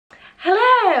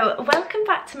Hello, welcome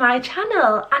back to my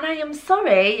channel, and I am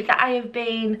sorry that I have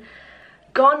been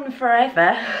gone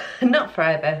forever. Not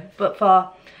forever, but for,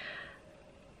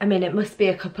 I mean, it must be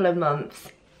a couple of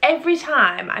months. Every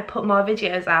time I put more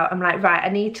videos out, I'm like, right, I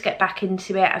need to get back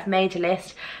into it. I've made a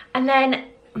list, and then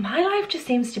my life just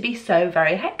seems to be so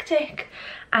very hectic,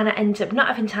 and I end up not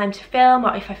having time to film,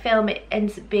 or if I film it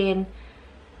ends up being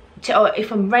or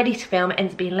if I'm ready to film, it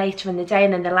ends up being later in the day,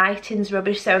 and then the lighting's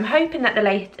rubbish. So I'm hoping that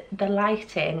the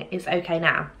lighting is okay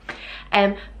now.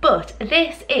 But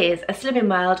this is a Slimming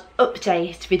World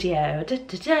update video.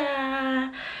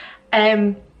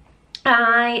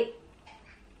 I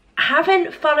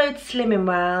haven't followed Slimming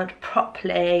World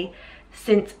properly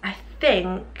since I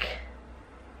think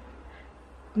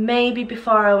maybe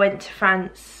before I went to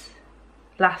France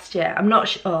last year. I'm not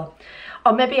sure.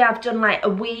 Or maybe I've done like a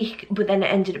week, but then it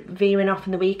ended up veering off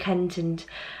on the weekend, and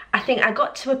I think I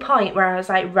got to a point where I was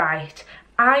like, right,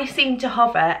 I seem to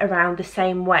hover around the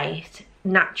same weight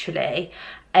naturally.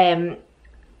 At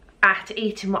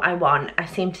eating what I want, I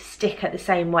seem to stick at the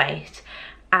same weight,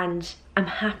 and I'm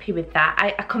happy with that.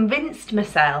 I convinced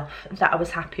myself that I was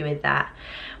happy with that,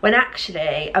 when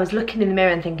actually I was looking in the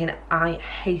mirror and thinking, I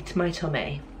hate my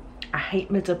tummy. I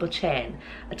hate my double chin.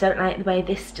 I don't like the way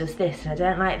this does this, and I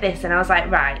don't like this. And I was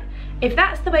like, right, if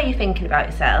that's the way you're thinking about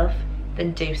yourself,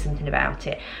 then do something about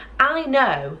it. I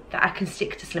know that I can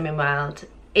stick to Slimming World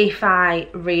if I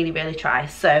really, really try.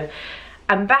 So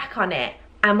I'm back on it.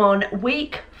 I'm on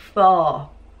week 4.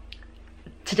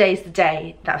 Today's the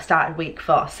day that I've started week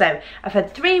 4. So I've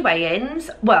had 3 weigh-ins.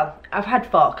 Well, I've had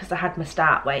 4 because I had my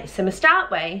start weight. So my start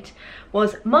weight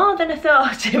was more than I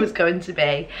thought it was going to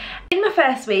be. In my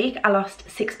first week, I lost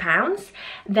 6 pounds.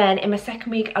 Then in my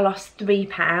second week, I lost 3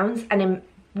 pounds. And in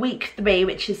week 3,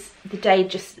 which is the day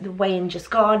the weigh-in just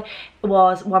gone, it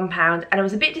was 1 pound. And I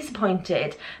was a bit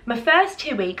disappointed. My first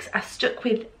 2 weeks, I stuck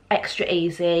with extra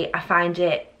easy. I find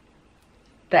it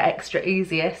the extra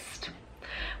easiest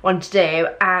one to do,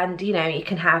 and you know, you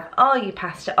can have all your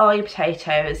pasta, all your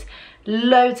potatoes,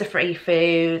 loads of free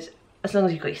food, as long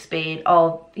as you've got your speed.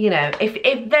 Or, you know,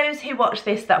 if those who watch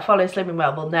this that follow Slimming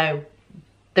World will know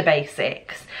the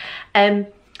basics.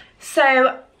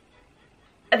 So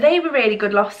they were really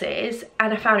good losses,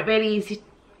 and I found it really easy.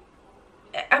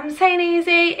 I'm saying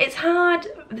easy, it's hard.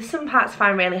 There's some parts I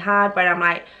find really hard where I'm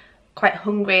like quite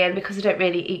hungry, and because I don't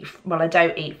really eat, well, I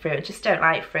don't eat fruit, I just don't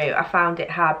like fruit, I found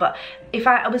it hard. But if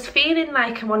I was feeling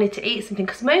like I wanted to eat something,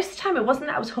 because most of the time it wasn't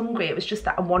that I was hungry, it was just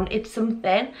that I wanted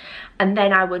something, and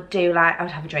then I would do like, I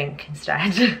would have a drink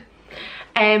instead.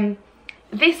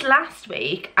 This last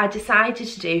week I decided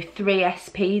to do 3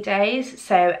 SP days.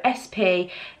 So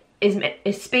SP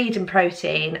is speed and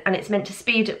protein, and it's meant to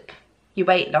speed up your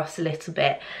weight loss a little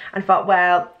bit. And I thought,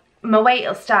 well, my weight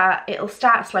it'll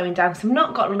start slowing down, so I've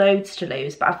not got loads to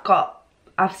lose, but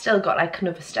I've still got like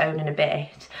another stone and a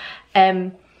bit.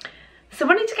 So I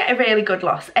wanted to get a really good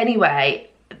loss. Anyway,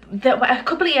 a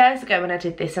couple of years ago when I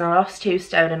did this and I lost 2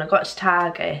 stone and I got to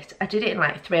target, I did it in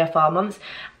like 3 or 4 months,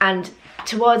 and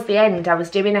towards the end I was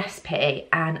doing SP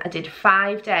and I did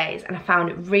 5 days, and I found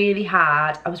it really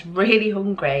hard. I was really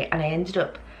hungry, and I ended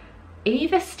up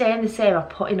either staying the same or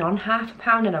putting on ½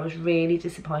 pound, and I was really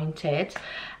disappointed.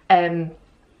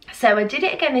 So I did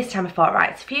it again this time. I thought,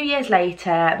 right, it's a few years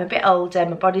later, I'm a bit older,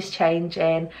 my body's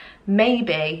changing,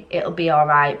 maybe it'll be all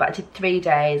right. But I did 3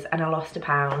 days and I lost £1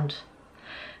 pound.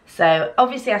 So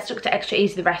obviously I stuck to extra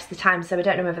easy the rest of the time, so I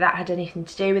don't know whether that had anything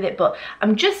to do with it, but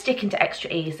I'm just sticking to extra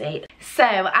easy. So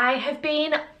I have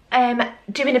been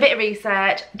doing a bit of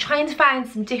research, trying to find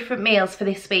some different meals for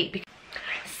this week.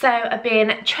 So I've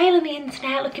been trailing the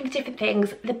internet, looking for different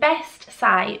things. The best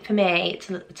site for me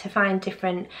to find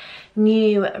different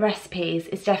new recipes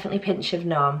is definitely Pinch of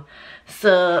Num.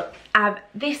 So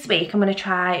this week I'm going to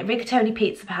try rigatoni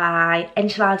pizza pie,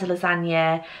 enchilada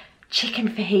lasagna, chicken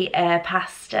fajita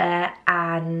pasta,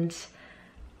 and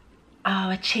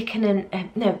a chicken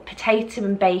and no, potato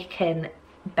and bacon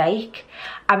bake.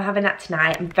 I'm having that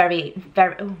tonight. I'm very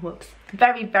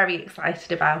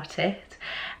excited about it.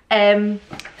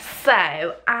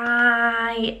 So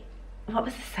what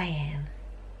was I saying?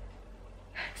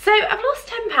 So I've lost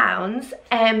 10 pounds.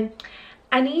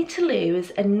 I need to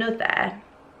lose another,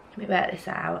 let me work this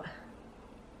out.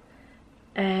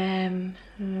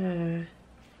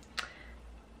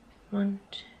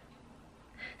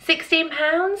 16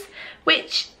 pounds,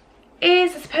 which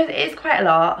is, I suppose it is quite a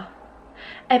lot.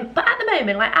 But at the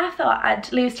moment, like, I thought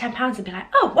I'd lose 10 pounds and be like,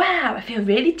 oh wow, I feel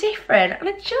really different, and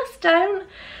I just don't.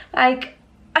 Like,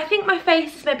 I think my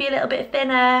face is maybe a little bit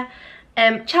thinner.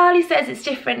 Charlie says it's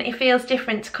different, it feels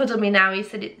different to cuddle me now. He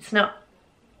said it's not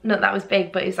not that was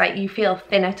big, but it's like you feel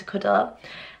thinner to cuddle.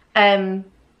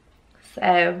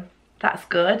 So that's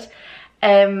good.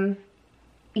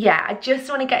 Yeah, I just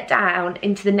want to get down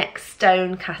into the next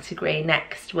stone category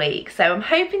next week. So I'm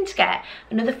hoping to get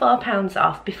another £4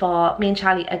 off before me and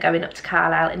Charlie are going up to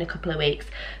Carlisle in a couple of weeks.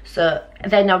 So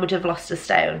then I would have lost a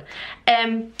stone.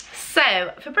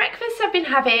 So for breakfast I've been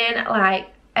having like,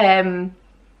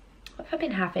 what have I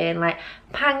been having? Like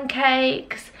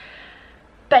pancakes,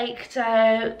 baked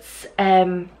oats,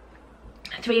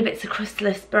 3 bits of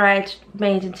crustless bread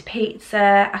made into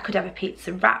pizza. I could have a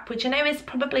pizza wrap, which I know is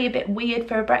probably a bit weird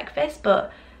for a breakfast,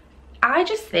 but I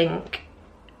just think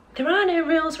there are no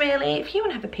rules really. If you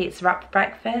want to have a pizza wrap for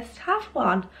breakfast, have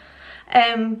one.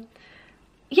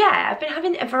 Yeah, I've been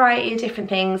having a variety of different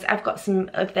things. I've got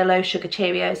some of the low sugar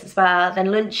Cheerios as well.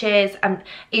 Then lunches, I'm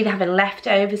either having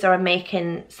leftovers or I'm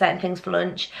making certain things for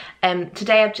lunch.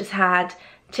 Today I've just had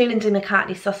 2 Linda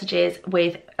McCartney sausages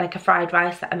with like a fried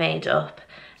rice that I made up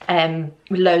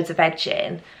with loads of veg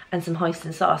in and some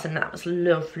hoisin sauce, and that was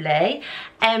lovely.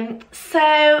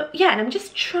 So yeah, and I'm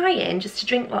just trying just to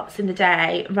drink lots in the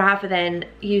day rather than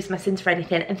use my sins for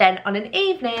anything. And then on an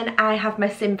evening I have my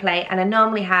sin plate, and I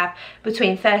normally have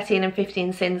between 13 and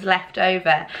 15 sins left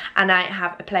over, and I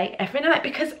have a plate every night,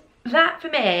 because that for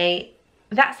me,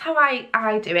 that's how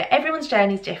I do it. Everyone's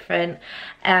journey is different,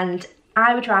 and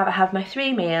I would rather have my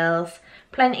 3 meals,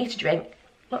 plenty to drink,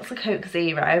 lots of Coke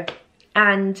Zero,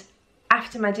 and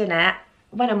after my dinner,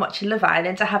 when I'm watching Love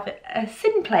Island, I have a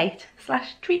sin plate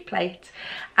 / treat plate,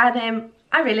 and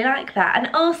I really like that.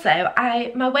 And also,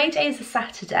 my weigh day is a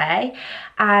Saturday,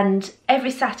 and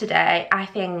every Saturday I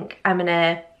think I'm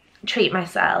gonna treat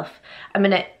myself. I'm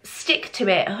gonna stick to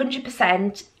it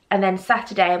 100%, and then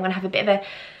Saturday I'm gonna have a bit of a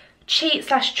cheat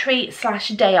 / treat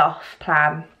 / day off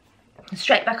plan.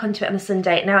 Straight back onto it on a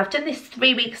Sunday. Now I've done this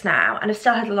 3 weeks now, and I've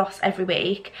still had a loss every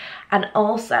week, and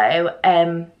also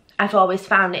I've always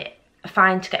found it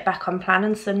fine to get back on plan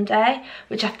on Sunday,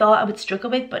 which I thought I would struggle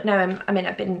with, but no, I mean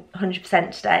I've been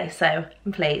 100% today, so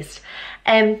I'm pleased.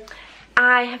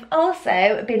 I have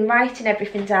also been writing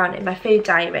everything down in my food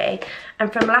diary,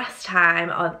 and from last time,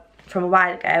 or from a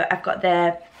while ago, I've got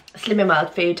the Slimming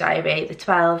World food diary, the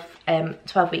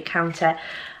 12-week counter.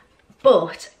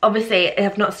 But obviously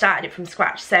I've not started it from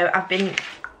scratch, so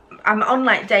I'm on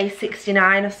like day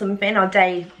 69 or something, or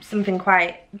day something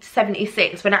quite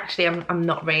 76, when actually I'm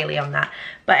not really on that.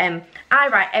 But I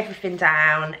write everything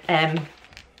down.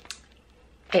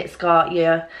 It's got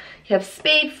you have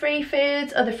speed free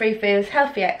foods, other free foods,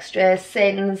 healthy extras,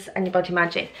 sins, and your body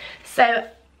magic. So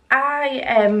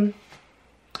I've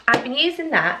been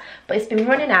using that, but it's been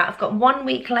running out. I've got 1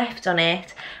 week left on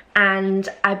it, and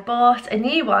I bought a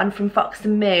new one from Fox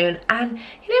and Moon, and you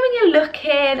know when you're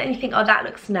looking and you think, oh, that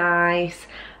looks nice,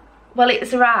 well,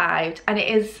 it's arrived and it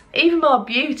is even more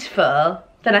beautiful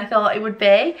than I thought it would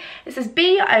be. It says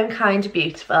be your own kind of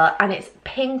beautiful, and it's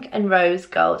pink and rose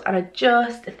gold, and I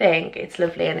just think it's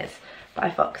lovely, and it's by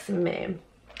Fox and Moon.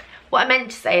 What I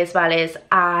meant to say as well is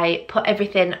I put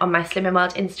everything on my Slimming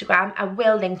World Instagram. I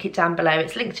will link it down below.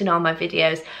 It's linked in all my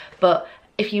videos, but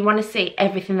if you want to see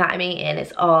everything that I'm eating,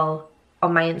 it's all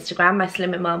on my Instagram, my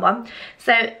Slimming World one.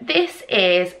 So this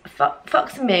is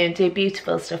Fox and Moon do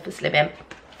beautiful stuff for slimming.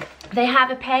 They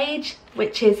have a page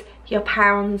which is your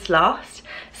pounds lost,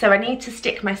 so I need to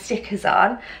stick my stickers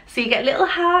on. So you get little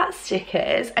heart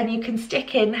stickers, and you can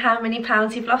stick in how many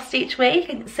pounds you've lost each week,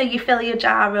 and so you fill your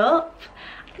jar up.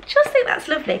 I just think that's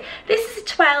lovely. This is a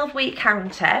 12-week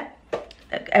counter,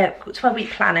 a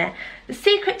 12-week planner. The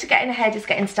secret to getting ahead is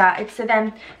getting started. So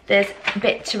then there's a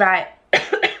bit to write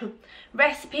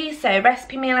recipes, so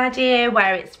recipe meal idea,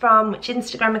 where it's from, which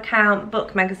Instagram account,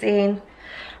 book, magazine.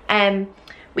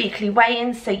 Weekly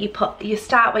weigh-ins, so you put your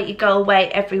start weight, your goal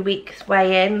weight, every week's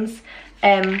weigh-ins.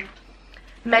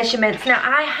 Measurements. Now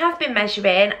I have been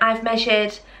measuring. I've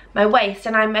measured my waist,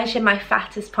 and I measure my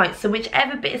fattest point, so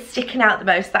whichever bit is sticking out the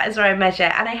most, that is where I measure,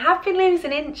 and I have been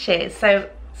losing inches, so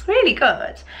it's really good.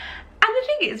 And the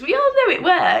thing is, we all know it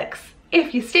works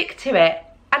if you stick to it,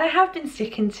 and I have been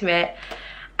sticking to it.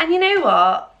 And you know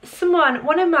what,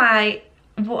 one of my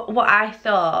who I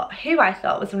thought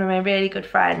was one of my really good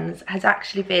friends, has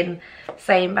actually been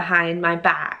saying behind my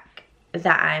back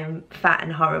that I'm fat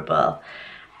and horrible,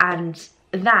 and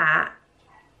that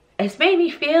it's made me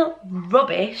feel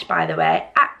rubbish, by the way,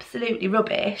 absolutely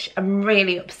rubbish. I'm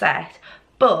really upset,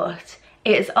 but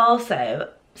it has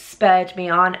also spurred me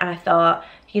on, and I thought,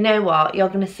 you know what, you're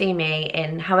going to see me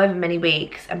in however many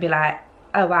weeks and be like,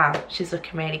 oh wow, she's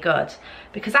looking really good,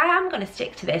 because I am going to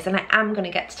stick to this, and I am going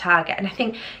to get to target. And I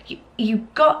think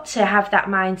you've got to have that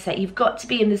mindset. You've got to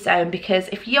be in the zone, because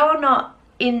if you're not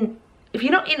in if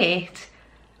you're not in it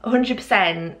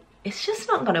 100%, it's just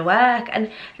not gonna work.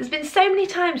 And there's been so many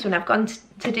times when I've gone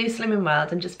to do Slimming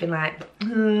World and just been like,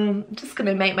 I'm just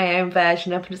gonna make my own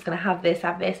version up, I'm just gonna have this.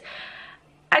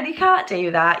 And you can't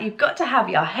do that. You've got to have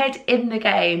your head in the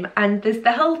game. And there's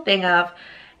the whole thing of,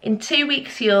 in 2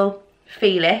 weeks you'll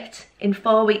feel it, in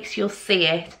 4 weeks you'll see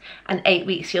it, and 8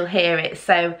 weeks you'll hear it.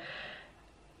 So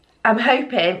I'm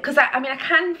hoping, because I mean I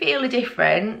can feel a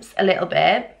difference a little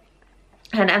bit,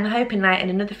 and I'm hoping like in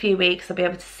another few weeks I'll be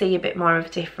able to see a bit more of a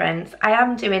difference. I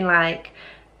am doing like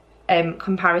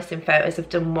comparison photos. I've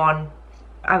done one,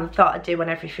 I thought I'd do one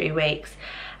every 3 weeks,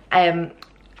 and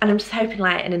I'm just hoping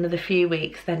like in another few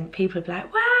weeks then people will be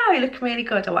like, wow, you're looking really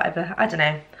good, or whatever. I don't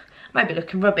know, might be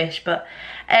looking rubbish, but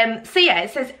so yeah,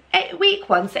 it says week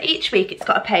 1, so each week it's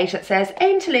got a page that says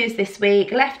aim to lose this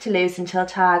week, left to lose until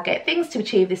target, things to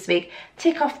achieve this week,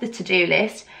 tick off the to-do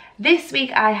list. This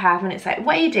week I have, and it's like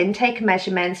weighed in, taken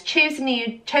measurements, chosen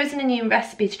a new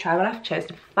recipe to try. Well, I've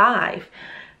chosen 5.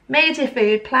 Made a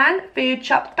food plan, food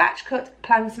chopped, batch cut,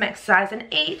 planned some exercise, and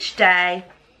each day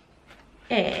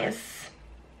is,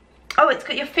 oh, it's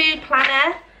got your food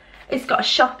planner, it's got a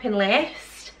shopping list.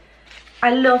 I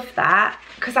love that,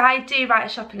 because I do write a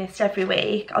shopping list every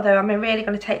week, although am I really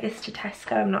going to take this to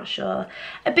Tesco? I'm not sure.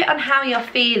 A bit on how you're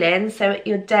feeling, so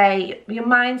your day, your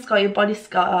mind score, your body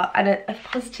score, and a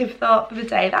positive thought for the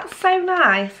day. That's so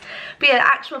nice. But yeah,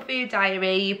 actual food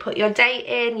diary, you put your date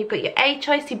in, you've got your A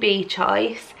choice, your B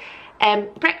choice,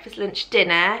 breakfast, lunch,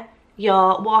 dinner,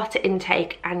 your water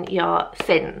intake, and your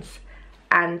sins,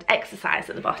 and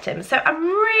exercise at the bottom. So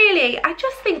I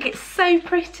just think it's so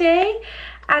pretty.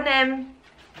 And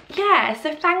yeah,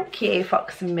 so thank you,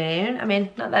 Fox and Moon. I mean,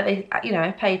 not that they, you know,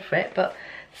 I paid for it, but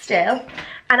still.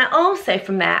 And I also,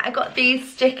 from there, I got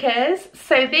these stickers.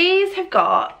 So these have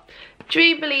got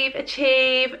Dream, Believe,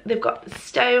 Achieve. They've got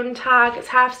stone targets,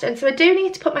 half stone. So I do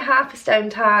need to put my half a stone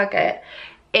target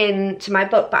into my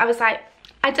book, but I was like,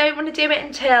 I don't want to do it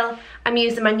until I'm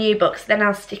using my new book, so then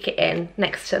I'll stick it in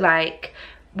next to like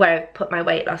where I've put my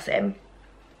weight loss in.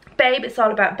 Babe, it's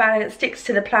all about balance, sticks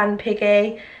to the plan,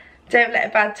 Piggy. Don't let a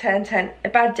bad day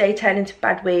turn into a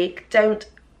bad week. Don't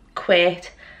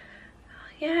quit.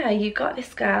 Yeah, you got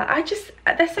this, girl.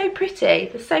 They're so pretty.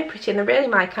 They're so pretty, and they're really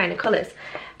my kind of colours.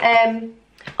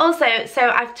 Also, so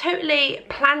I've totally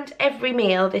planned every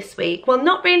meal this week. Well,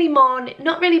 not really morning,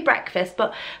 not really breakfast,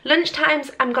 but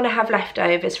lunchtimes I'm going to have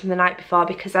leftovers from the night before,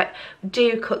 because I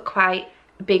do cook quite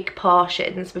big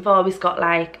portions. We've always got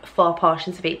like 4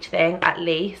 portions of each thing at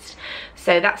least,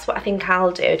 so that's what I think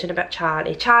I'll do. I don't know about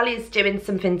Charlie. Charlie's doing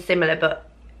something similar, but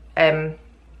I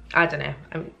don't know,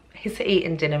 he's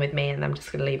eating dinner with me and I'm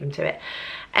just gonna leave him to it.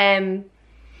 Yeah,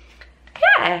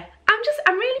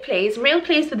 I'm really pleased. I'm really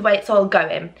pleased with the way it's all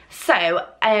going. So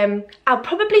I'll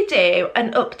probably do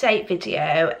an update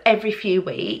video every few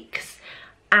weeks,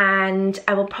 and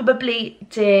I will probably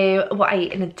do what I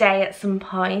eat in a day at some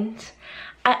point.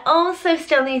 I also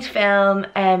still need to film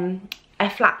a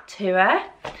flat tour,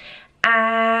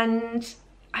 and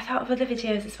I thought of other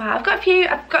videos as well. I've got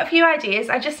a few ideas.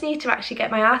 I just need to actually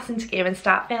get my arse into gear and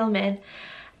start filming.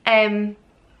 Yeah.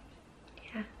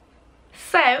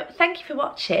 So thank you for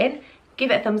watching. Give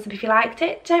it a thumbs up if you liked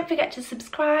it. Don't forget to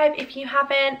subscribe if you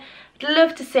haven't. I'd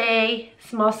love to see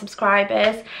some more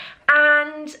subscribers.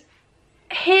 And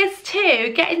here's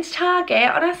to getting to Target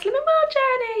on our Slimming World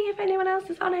journey, if anyone else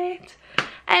is on it.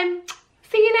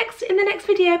 See you in the next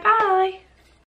video. Bye.